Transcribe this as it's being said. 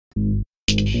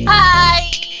Hi!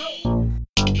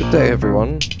 Good day,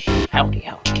 everyone. Howdy,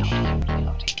 howdy, howdy, howdy,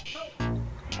 howdy.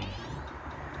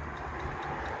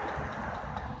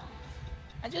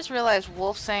 I just realized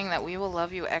Wolf saying that we will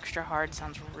love you extra hard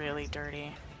sounds really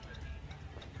dirty.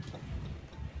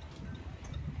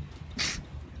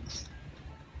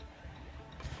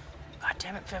 God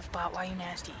damn it, Fifbot, why are you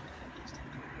nasty?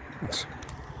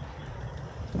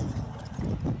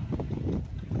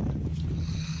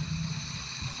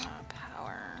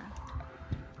 Power.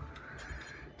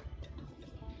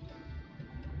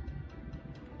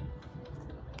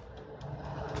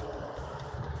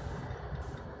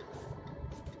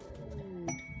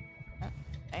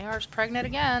 AR's pregnant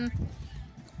again.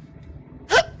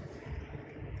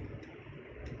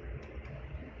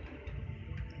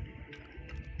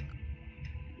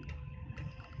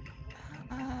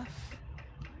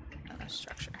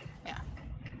 Structure, yeah.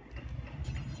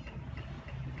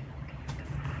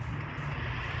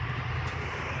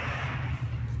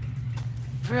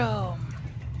 Vroom.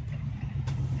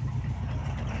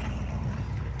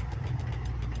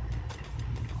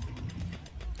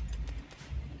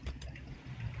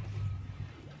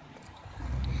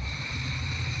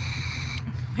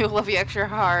 We'll love you extra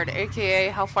hard, aka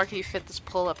how far can you fit this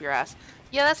pull up your ass?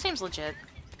 Yeah, that seems legit.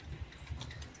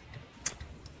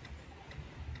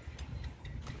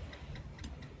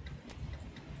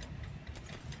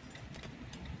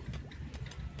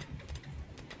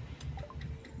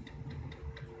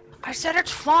 I said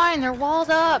it's fine, they're walled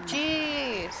up,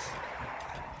 jeez.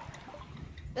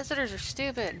 Visitors are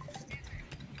stupid.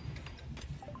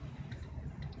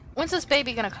 When's this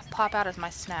baby gonna pop out as my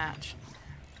snatch?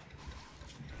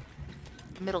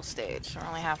 Middle stage, we're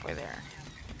only halfway there.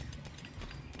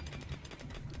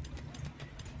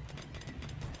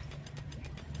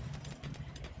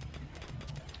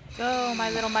 Go, my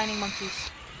little mining monkeys.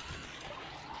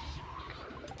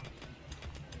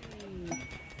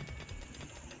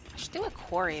 I should do a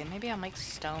quarry, and maybe I'll make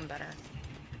stone better.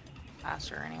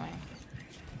 Faster, anyway.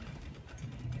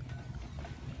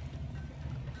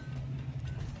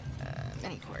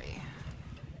 Mini quarry.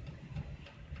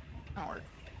 That'll work.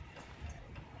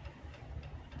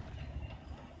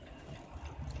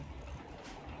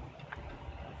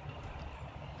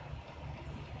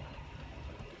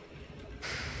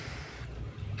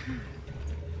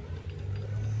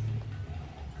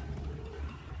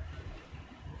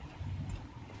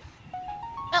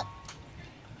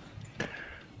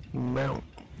 Mount.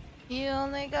 You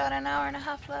only got an hour and a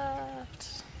half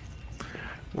left.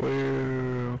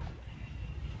 Woo.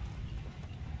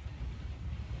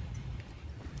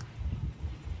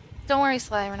 Don't worry,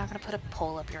 Sly, we're not gonna put a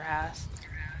pole up your ass.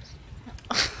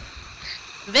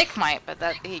 Vic might, but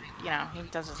that he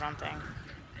does his own thing.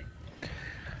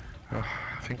 I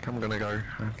think I'm gonna go,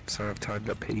 so I've time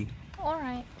to pee.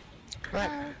 Alright.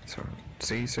 Right. So,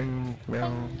 see you soon,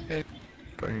 meow. Hey.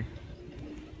 Bye.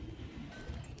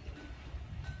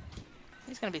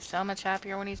 He's gonna be so much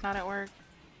happier when he's not at work.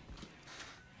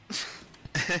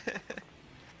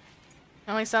 It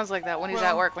only sounds like that when he's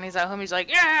at work. When he's at home, he's like,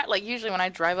 yeah! Like, usually when I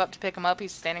drive up to pick him up,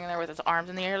 he's standing there with his arms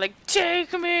in the air like,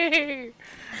 take me!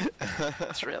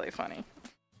 It's really funny.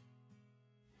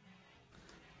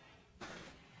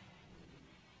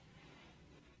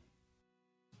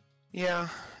 Yeah,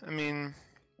 I mean,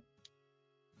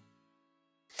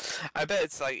 I bet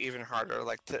it's like even harder.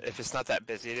 Like, if it's not that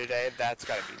busy today, that's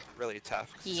gotta be really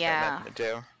tough. 'Cause Yeah. Nothing to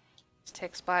do. Just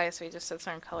ticks by, so he just sits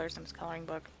there and colors in his coloring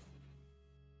book.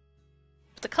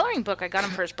 But the coloring book I got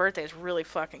him for his birthday is really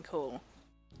fucking cool.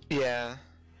 Yeah,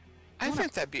 I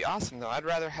think that'd be awesome though. I'd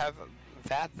rather have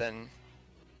that than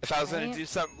if I was gonna do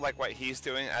something like what he's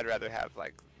doing. I'd rather have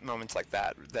like moments like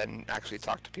that than actually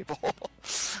talk to people.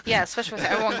 Yeah, especially with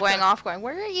everyone going off, going,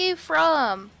 "Where are you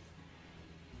from?"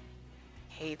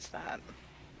 Hates that.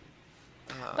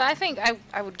 But I think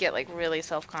I would get like really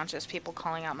self-conscious people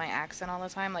calling out my accent all the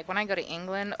time. Like when I go to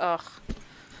England, ugh,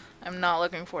 I'm not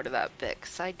looking forward to that bit,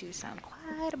 'cause I do sound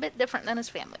quite a bit different than his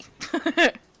family.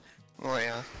 Well,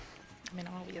 yeah. I mean,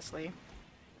 obviously.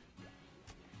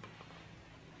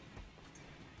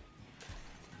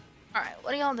 Alright,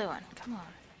 what are y'all doing? Come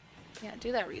on. Yeah,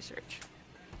 do that research.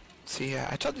 See,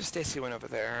 I told you Stacy went over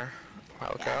there a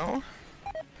while ago.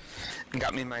 And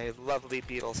got me my lovely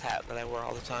Beatles hat that I wear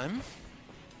all the time.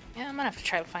 Yeah, I'm gonna have to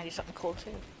try to find you something cool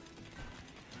too.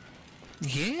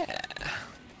 Yeah.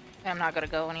 I'm not gonna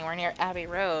go anywhere near Abbey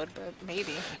Road, but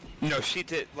maybe. No, she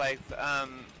did, like, I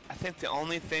think the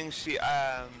only thing she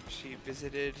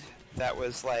visited that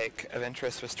was, like, of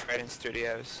interest was Trident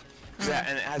Studios.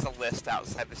 And it has a list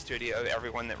outside the studio of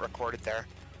everyone that recorded there.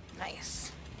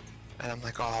 Nice. And I'm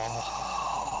like,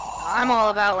 oh. I'm all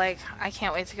about, like, I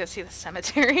can't wait to go see the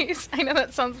cemeteries. I know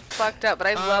that sounds fucked up, but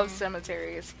I love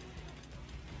cemeteries.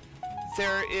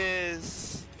 There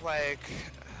is, like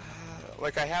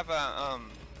I have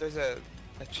there's a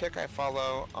chick I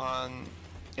follow on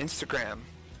Instagram.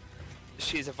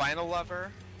 She's a vinyl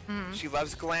lover. Mm-hmm. She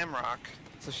loves glam rock.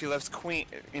 So she loves Queen,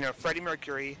 Freddie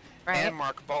Mercury and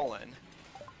Mark Bolan.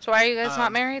 So why are you guys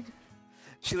not married?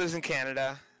 She lives in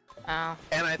Canada. Oh.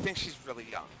 And I think she's really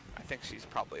young. I think she's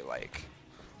probably like.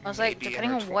 I was like,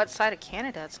 depending on what side of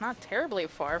Canada, it's not terribly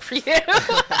far for you.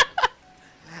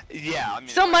 Yeah, I mean.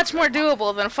 So much more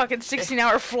doable than a fucking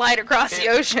 16-hour flight across the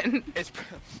ocean. It's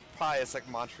like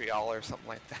Montreal or something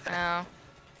like that. Oh.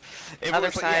 If Other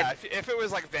it was, side. Yeah, if it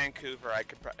was like Vancouver, I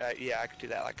could do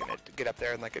that. Like get up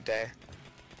there in like a day.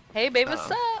 Hey, babe, what's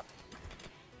up?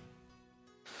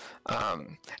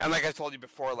 And like I told you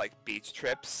before, like beach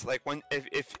trips. Like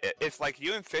if like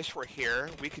you and Fish were here,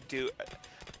 we could do.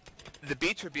 The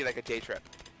beach would be like a day trip.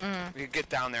 Mm. We could get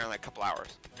down there in like a couple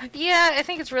hours. Yeah, I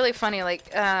think it's really funny.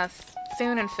 Like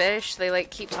Thune and Fish, they like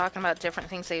keep talking about different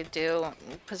things they do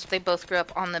because they both grew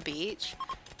up on the beach.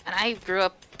 And I grew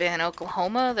up in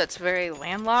Oklahoma that's very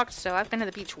landlocked, so I've been to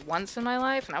the beach once in my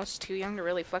life, and I was too young to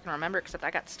really fucking remember, except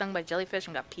I got stung by jellyfish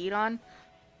and got peed on.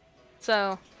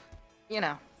 So,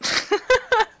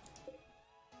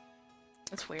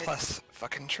 It's weird. Plus,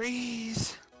 fucking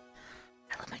trees.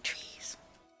 I love my trees.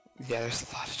 Yeah, there's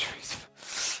a lot of trees.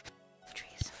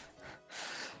 Trees.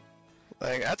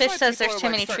 Like, that's Fish says there's too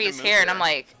many trees here, and I'm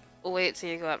like, wait till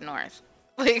you go up north.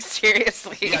 Like,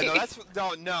 seriously. Yeah,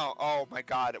 no, oh my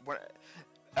god.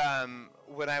 I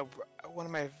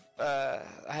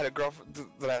had a girlfriend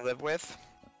that I live with,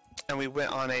 and we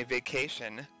went on a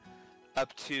vacation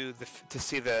up to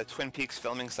see the Twin Peaks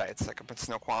filming sites, like up in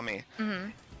Snoqualmie.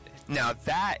 Mm-hmm. Now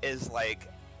that is like,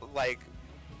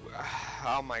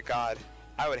 oh my god,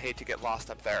 I would hate to get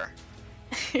lost up there.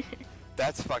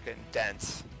 That's fucking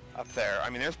dense. Up there, I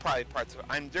mean, there's probably parts of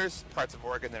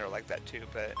Oregon that are like that too,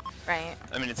 but right.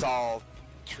 I mean, it's all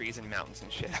trees and mountains and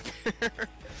shit up here.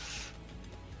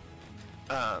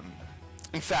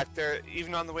 In fact,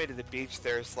 even on the way to the beach,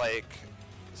 there's there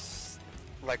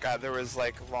was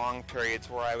like long periods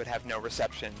where I would have no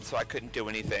reception, so I couldn't do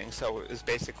anything. So it was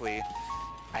basically,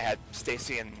 I had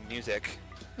Stacy and music.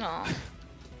 Aww.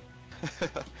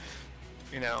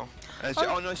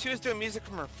 Oh no, she was doing music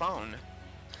from her phone.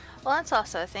 Well, that's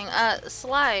also a thing.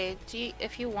 Sly,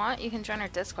 if you want, you can join our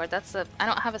Discord. I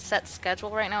don't have a set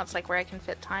schedule right now. It's like where I can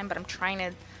fit time, but I'm trying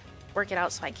to work it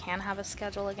out so I can have a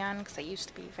schedule again, because I used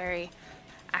to be very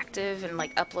active and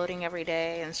like uploading every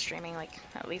day and streaming like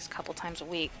at least a couple times a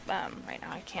week. Right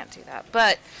now I can't do that,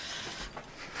 but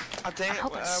I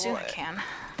hope soon I can.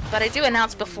 But I do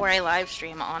announce before I live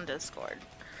stream on Discord.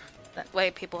 That way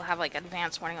people have like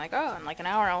advance warning, like, oh, in like an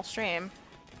hour I'll stream.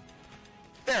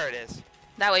 There it is.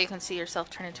 That way you can see yourself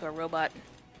turn into a robot.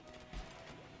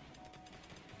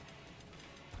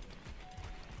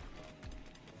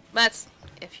 That's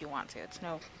if you want to. It's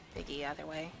no biggie either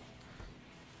way.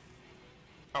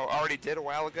 Oh, already did a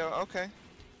while ago? Okay.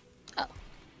 Oh.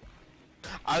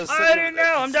 I didn't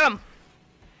know. I'm dumb.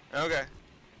 Okay.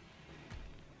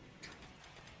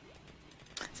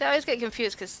 See, I always get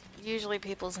confused because usually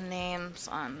people's names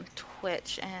on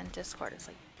Twitch and Discord is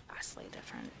like vastly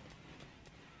different.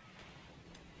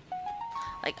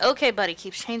 Like, okay, buddy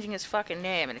keeps changing his fucking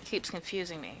name, and it keeps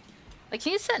confusing me. Like,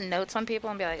 can you set notes on people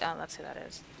and be like, oh, that's who that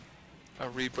is? A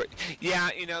rebreak.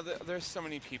 Yeah, there's so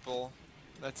many people.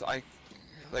 That's like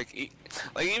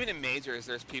even in majors,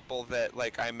 there's people that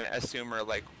like I assume are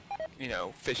like,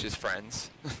 Fish's friends.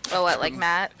 Oh, what, like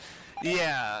Matt?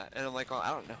 Yeah, and I'm like, well,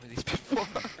 I don't know who these people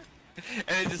are.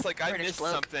 And it's just like I missed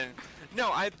something.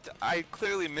 No, I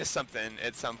clearly missed something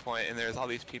at some point, and there's all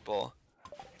these people,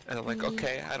 and I'm like,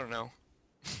 okay, I don't know.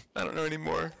 I don't know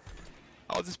anymore.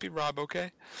 I'll just be Rob, okay?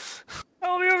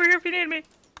 I'll be over here if you need me.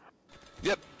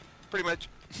 Yep, pretty much.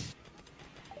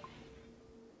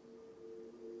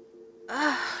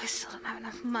 We still don't have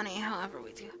enough money. However,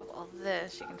 we do have all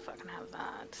this. You can fucking have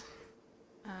that.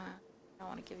 I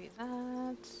want to give you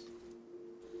that.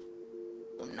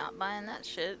 I'm not buying that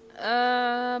shit.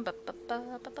 Bionic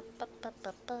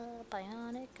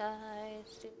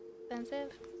eyes, too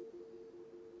expensive.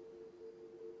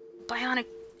 Bionic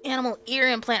animal ear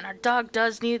implant. Our dog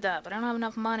does need that, but I don't have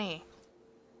enough money.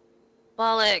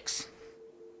 Bollocks.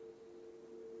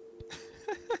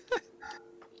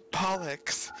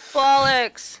 Bollocks.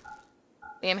 Bollocks.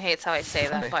 Liam hates how I say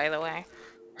that, by the way.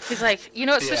 He's like,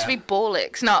 it's supposed to be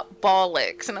bollocks, not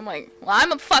bollocks. And I'm like, well,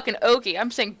 I'm a fucking Okie.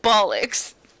 I'm saying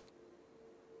bollocks.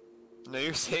 No,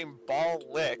 you're saying ball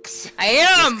licks. I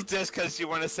am! Just because you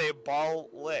want to say ball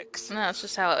licks. No, it's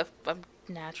just how if I'm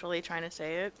naturally trying to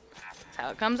say it. That's how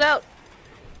it comes out.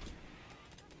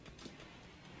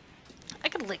 I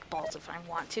could lick balls if I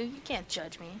want to. You can't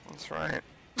judge me. That's right.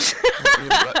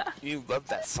 you love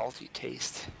that salty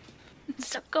taste.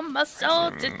 Suck on my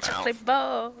salted chocolate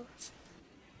balls.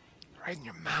 Right in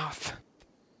your mouth.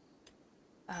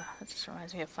 That just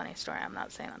reminds me of a funny story I'm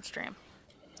not saying on stream.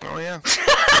 Oh, yeah.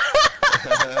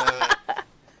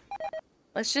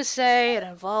 Let's just say it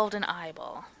involved an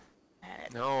eyeball. And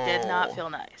it did not feel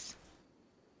nice.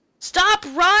 Stop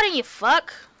rotting, you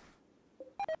fuck!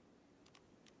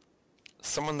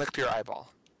 Someone licked your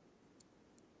eyeball.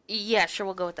 Yeah, sure,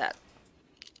 we'll go with that.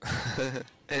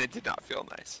 And it did not feel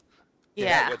nice.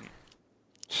 Yeah. It wouldn't.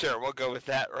 Sure, we'll go with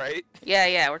that, right?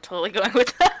 Yeah, we're totally going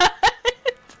with that.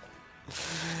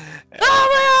 Oh,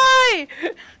 my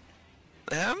eye!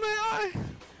 Am I?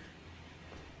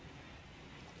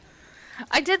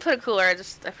 I did put a cooler, I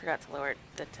forgot to lower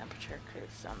the temperature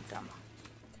because I'm dumb.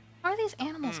 How are these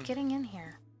animals getting in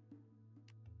here?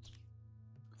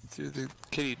 Through the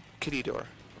kitty door.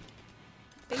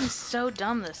 Being so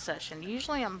dumb this session.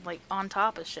 Usually I'm like on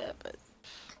top of shit, but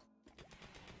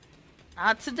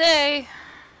not today.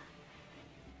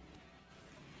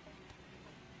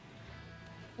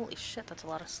 Holy shit, that's a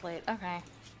lot of slate. Okay.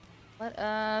 Let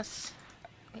us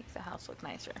make the house look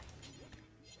nicer.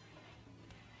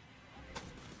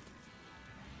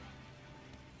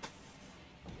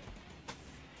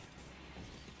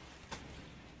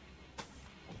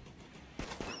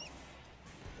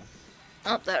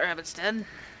 Oh, that rabbit's dead.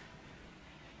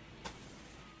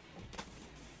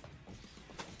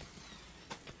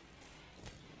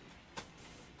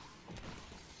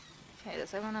 Okay,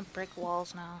 does everyone have brick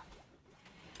walls now?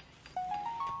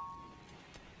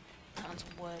 That one's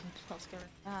wood, so let's get rid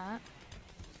of that.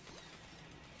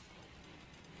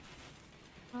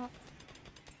 Up.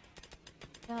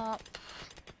 Up.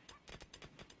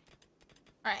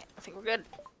 Alright, I think we're good.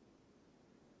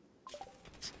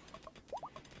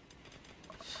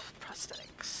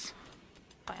 Prosthetics.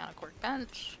 Bionic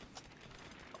workbench.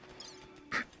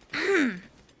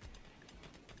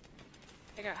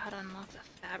 Figure out how to unlock the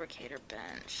fabricator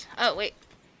bench. Oh, wait.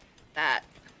 That.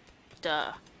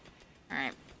 Duh.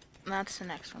 Alright. That's the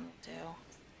next one we'll do.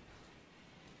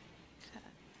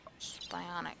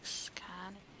 Bionics.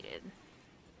 Kinda needed.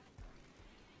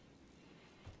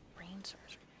 Brain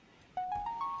surgery.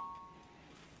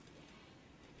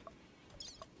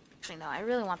 Actually, no, I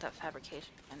really want that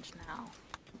fabrication bench now. I'll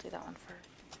do that one first.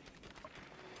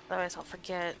 Otherwise, I'll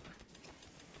forget.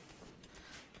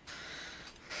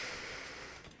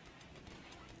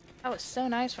 That was so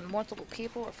nice when multiple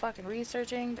people were fucking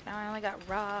researching, but now I only got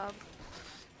robbed.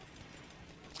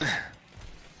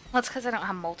 Well, it's because I don't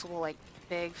have multiple, like,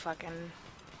 big fucking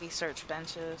research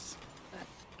benches. But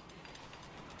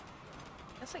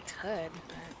I guess I could,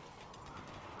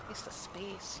 but waste the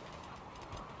space.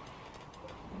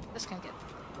 This can get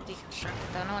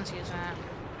deconstructed though, no one's using it.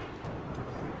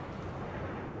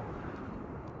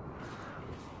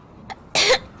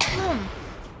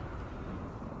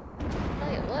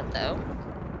 Tell you what though,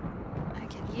 I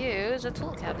could use a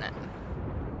tool cabinet.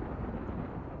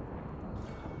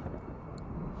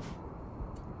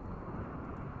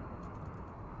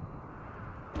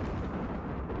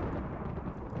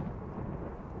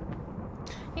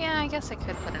 Yeah, I guess I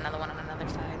could put another one on another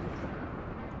side.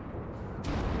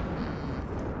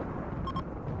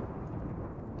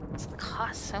 It's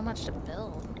cost so much to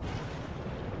build.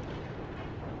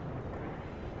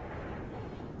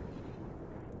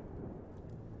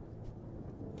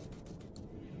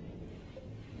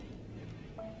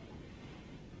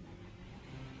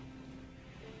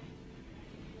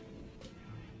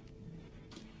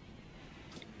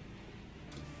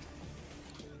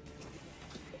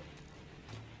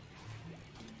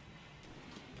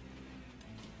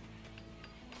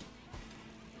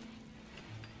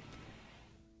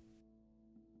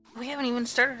 We haven't even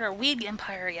started our weed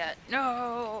empire yet.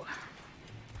 No!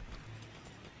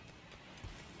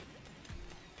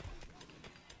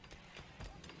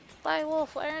 Fly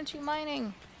Wolf, why aren't you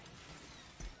mining?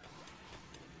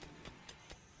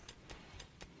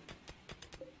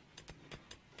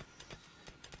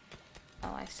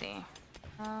 Oh, I see.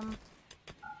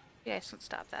 Yeah, I should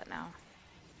stop that now.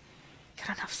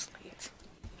 Got enough slate.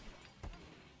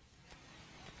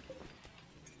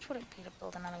 Which would it be to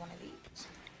build another one of these?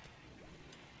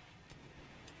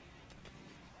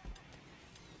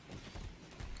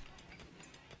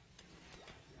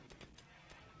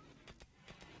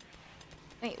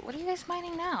 Wait, what are you guys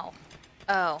mining now?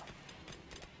 Oh.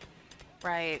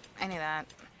 Right, I knew that.